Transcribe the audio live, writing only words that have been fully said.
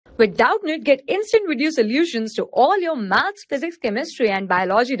With Doubtnut, get instant video solutions to all your maths, physics, chemistry, and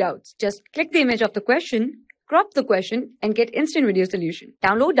biology doubts. Just click the image of the question, crop the question, and get instant video solution.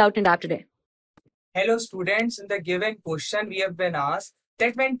 Download Doubtnut app today. Hello students, in the given question we have been asked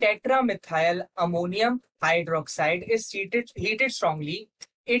that when tetramethyl ammonium hydroxide is heated strongly,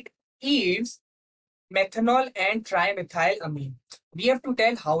 it yields methanol and trimethylamine. We have to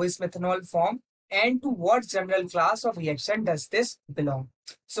tell how is methanol formed and to what general class of reaction does this belong.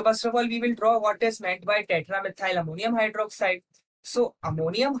 So first of all, we will draw what is meant by tetramethyl ammonium hydroxide. So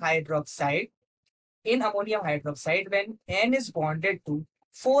ammonium hydroxide, in ammonium hydroxide, when N is bonded to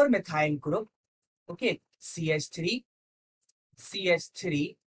 4-methyl group, okay, CH3,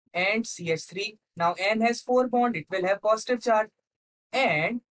 CH3 and CH3. Now N has 4 bond, it will have positive charge,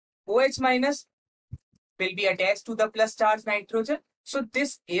 and OH minus will be attached to the plus charge nitrogen. So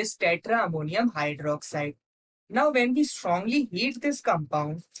this is tetraammonium hydroxide. Now when we strongly heat this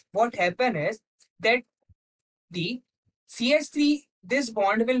compound, what happens is that the CH3, this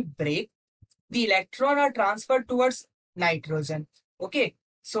bond will break, the electron are transferred towards nitrogen. Okay,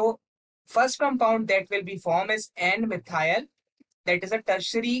 so first compound that will be formed is N-methyl, that is a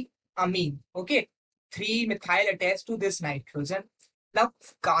tertiary amine. Okay, 3-methyl attached to this nitrogen. Now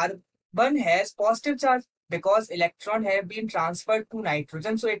carbon has positive charge because electron have been transferred to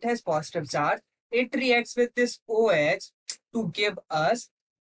nitrogen, so it has positive charge. It reacts with this OH to give us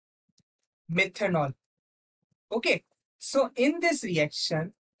methanol. Okay, so in this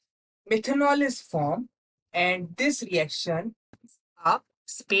reaction, methanol is formed, and this reaction is a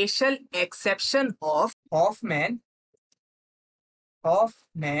special exception of Hofmann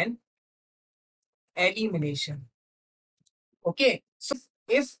elimination. Okay, so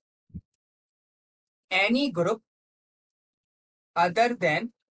if any group other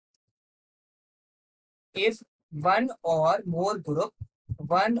than, if one or more group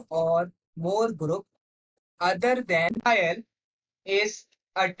other than methyl is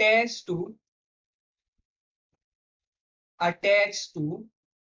attached to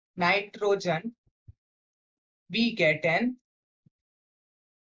nitrogen, we get an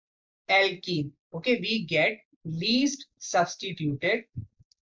alkene. Okay, we get least substituted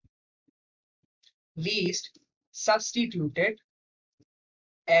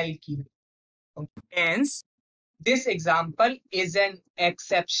alkene. Hence, this example is an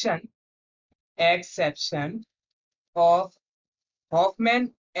exception of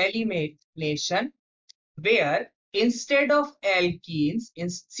Hofmann elimination, where instead of alkenes,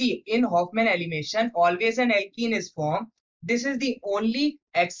 in Hofmann elimination, always an alkene is formed. This is the only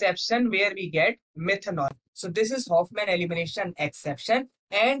exception where we get methanol. So this is Hofmann elimination exception,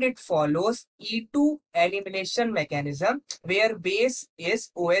 and it follows E2 elimination mechanism, where base is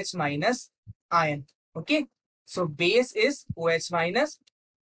OH minus ion. Okay, so base is OH minus,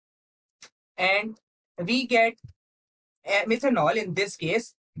 and we get methanol in this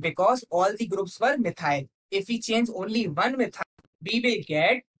case because all the groups were methyl. If we change only one methyl, we will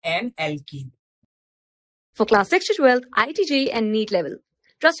get an alkene. For class 6 to 12, IIT JEE and NEET level.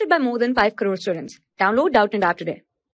 Trusted by more than 5 crore students. Download Doubtnut app today.